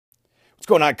What's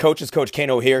going on, coaches? Coach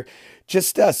Kano here.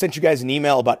 Just sent you guys an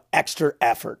email about extra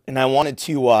effort, and I wanted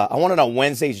on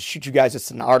Wednesdays to shoot you guys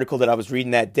just an article that I was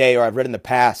reading that day, or I've read in the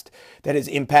past, that has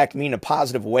impacted me in a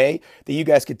positive way. That you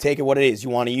guys could take it what it is. You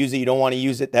want to use it, you don't want to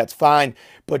use it, that's fine.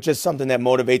 But just something that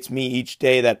motivates me each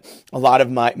day. That a lot of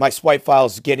my swipe file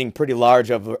is getting pretty large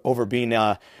over being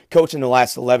coaching the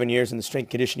last 11 years in the strength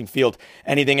conditioning field.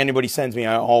 Anything anybody sends me,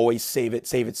 I always save it,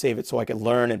 so I can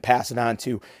learn and pass it on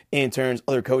to interns,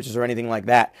 other coaches, or anything like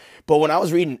that. But when I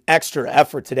was reading extra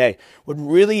effort today, what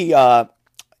really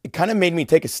it kind of made me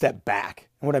take a step back.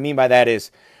 And what I mean by that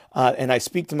is, and I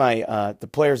speak to my the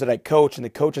players that I coach and the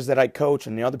coaches that I coach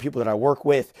and the other people that I work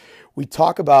with, we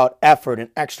talk about effort and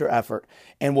extra effort.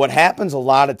 And what happens a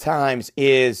lot of times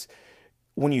is,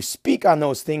 when you speak on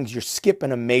those things, you're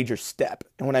skipping a major step.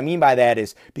 And what I mean by that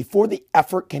is, before the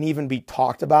effort can even be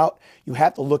talked about, you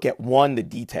have to look at, one, the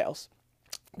details.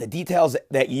 The details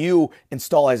that you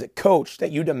install as a coach,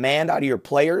 that you demand out of your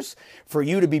players for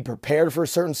you to be prepared for a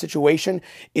certain situation,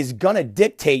 is going to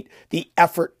dictate the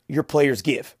effort your players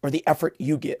give, or the effort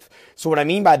you give. So what I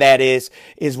mean by that is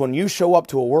when you show up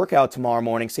to a workout tomorrow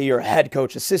morning, say you're a head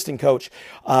coach, assistant coach,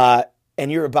 and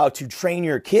you're about to train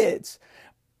your kids,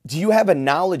 do you have a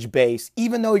knowledge base,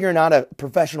 even though you're not a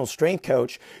professional strength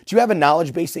coach, do you have a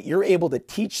knowledge base that you're able to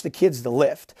teach the kids to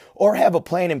lift, or have a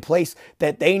plan in place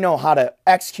that they know how to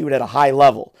execute at a high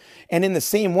level? And in the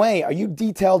same way, are you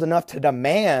detailed enough to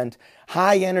demand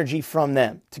high energy from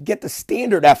them, to get the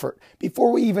standard effort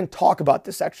before we even talk about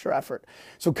this extra effort?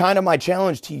 So kind of my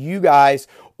challenge to you guys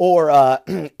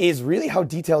is really how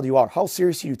detailed you are. How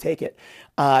serious you take it.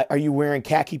 Are you wearing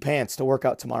khaki pants to work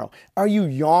out tomorrow? Are you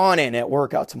yawning at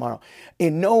workout tomorrow?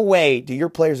 In no way do your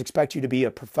players expect you to be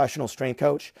a professional strength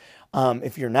coach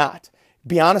if you're not.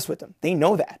 Be honest with them. They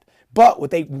know that. But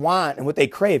what they want and what they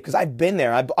crave, because I've been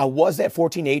there. I was that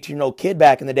 14 to 18-year-old kid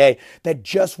back in the day that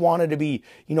just wanted to be,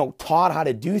 taught how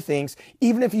to do things,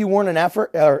 even if you weren't an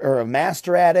effort or a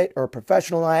master at it or a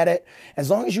professional at it. As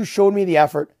long as you showed me the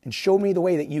effort and showed me the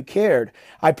way that you cared,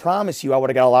 I promise you I would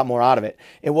have got a lot more out of it.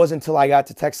 It wasn't until I got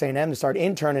to Texas A&M to start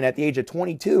interning at the age of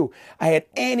 22 I had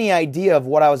any idea of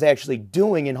what I was actually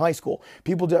doing in high school.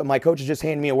 My coaches just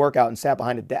handed me a workout and sat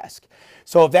behind a desk.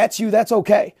 So if that's you, that's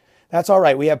okay. That's all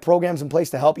right. We have programs in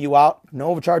place to help you out. No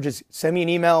overcharges. Send me an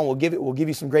email and we'll give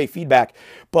you some great feedback.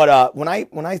 But when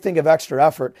I think of extra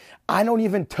effort, I don't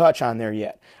even touch on there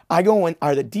yet. I go in,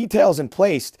 are the details in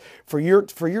place for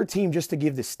your team just to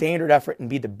give the standard effort and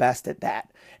be the best at that?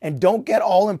 And don't get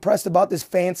all impressed about this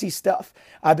fancy stuff.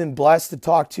 I've been blessed to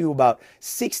talk to about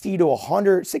 80 to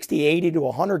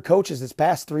 100 coaches this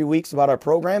past 3 weeks about our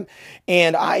program.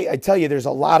 And I tell you, there's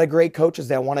a lot of great coaches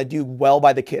that want to do well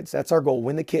by the kids. That's our goal.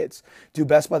 Win the kids. Do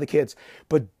best by the kids.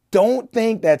 But don't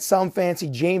think that some fancy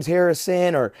James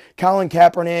Harrison or Colin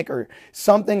Kaepernick or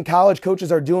something college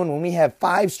coaches are doing when we have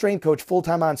 5 strength coach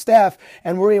full-time on staff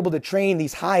and we're able to train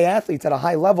these high athletes at a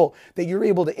high level, that you're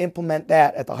able to implement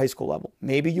that at the high school level.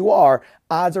 Maybe you are.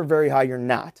 Odds are very high you're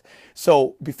not.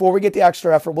 So before we get the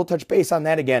extra effort, we'll touch base on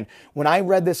that again. When I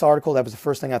read this article, that was the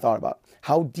first thing I thought about.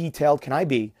 How detailed can I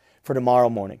be for tomorrow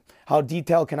morning? How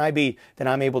detailed can I be that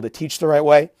I'm able to teach the right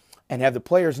way and have the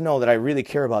players know that I really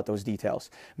care about those details?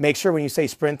 Make sure when you say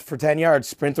sprint for 10 yards,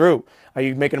 sprint through. Are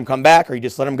you making them come back, or you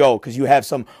just let them go because you have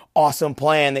some awesome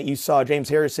plan that you saw James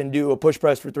Harrison do a push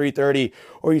press for 330,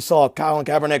 or you saw Colin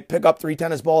Kaepernick pick up 3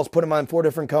 tennis balls, put them on 4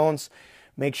 different cones?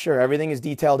 Make sure everything is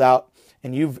detailed out,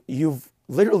 and you've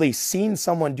literally seen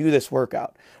someone do this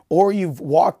workout, or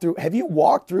have you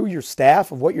walked through your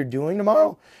staff of what you're doing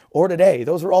tomorrow or today?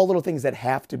 Those are all little things that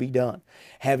have to be done.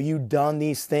 Have you done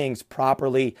these things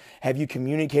properly? Have you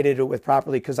communicated it with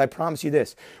properly? Because I promise you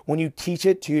this, when you teach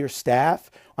it to your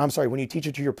when you teach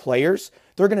it to your players,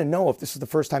 they're going to know if this is the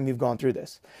first time you've gone through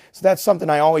this. So that's something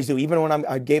I always do. Even when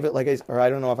I gave it, I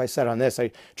don't know if I said on this,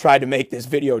 I tried to make this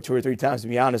video 2 or 3 times, to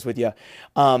be honest with you.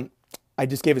 I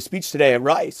just gave a speech today at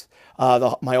Rice,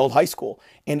 my old high school.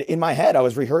 And in my head, I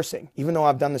was rehearsing, even though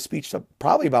I've done the speech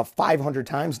probably about 500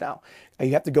 times now.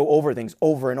 You have to go over things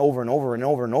over and over and over and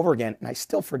over and over again. And I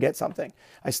still forget something.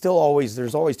 There's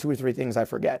always 2 or 3 things I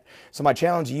forget. So my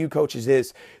challenge to you coaches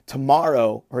is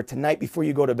tomorrow or tonight before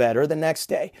you go to bed or the next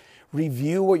day,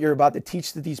 review what you're about to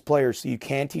teach to these players so you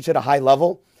can teach at a high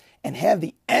level and have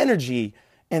the energy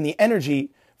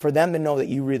for them to know that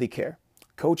you really care.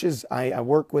 Coaches, I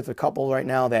work with a couple right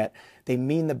now that they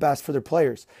mean the best for their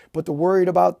players, but they're worried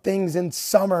about things in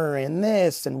summer and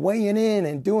this and weighing in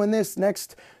and doing this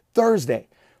next Thursday.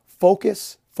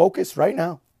 Focus right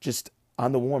now just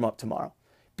on the warm-up tomorrow.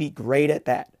 Be great at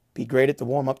that. Be great at the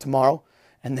warm-up tomorrow,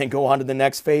 and then go on to the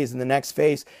next phase and the next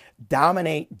phase.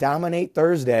 Dominate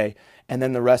Thursday, and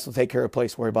then the rest will take care of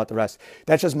place. Worry about the rest.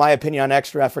 That's just my opinion on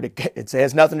extra effort. It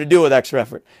has nothing to do with extra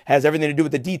effort. It has everything to do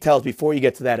with the details before you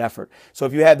get to that effort. So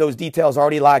if you have those details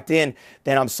already locked in,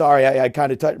 then I'm sorry. I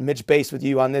kind of touched Mitch base with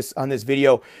you on this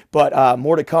video, but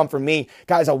more to come from me.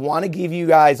 Guys, I want to give you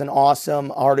guys an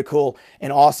awesome article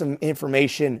and awesome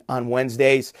information on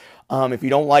Wednesdays. If you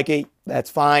don't like it, that's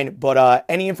fine. But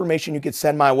any information you could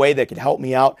send my way that could help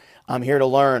me out, I'm here to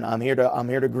learn. I'm here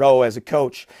to grow as a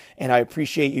coach. And I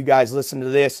appreciate you guys listening to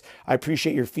this. I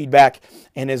appreciate your feedback.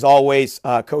 And as always,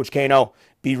 Coach Kano,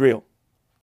 be real.